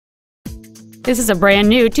This is a brand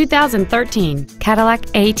new 2013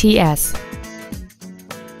 Cadillac ATS.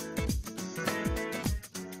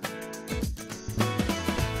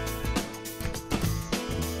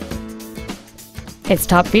 Its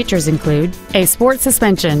top features include a sport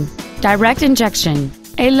suspension, direct injection,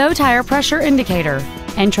 a low tire pressure indicator,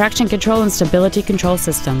 and traction control and stability control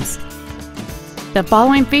systems. The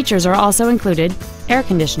following features are also included: air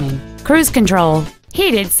conditioning, cruise control,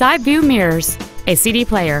 heated side view mirrors, a CD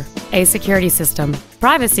player, a security system,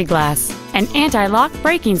 privacy glass, an anti-lock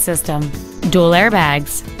braking system, dual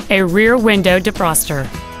airbags, a rear window defroster,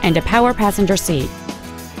 and a power passenger seat.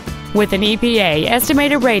 With an EPA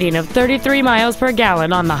estimated rating of 33 miles per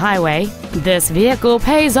gallon on the highway, this vehicle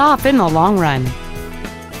pays off in the long run.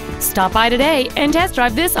 Stop by today and test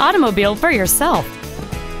drive this automobile for yourself.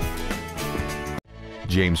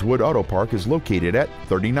 James Wood Auto Park is located at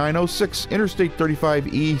 3906 Interstate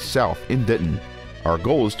 35E South in Denton. Our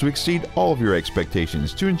goal is to exceed all of your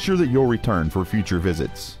expectations to ensure that you'll return for future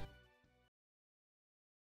visits.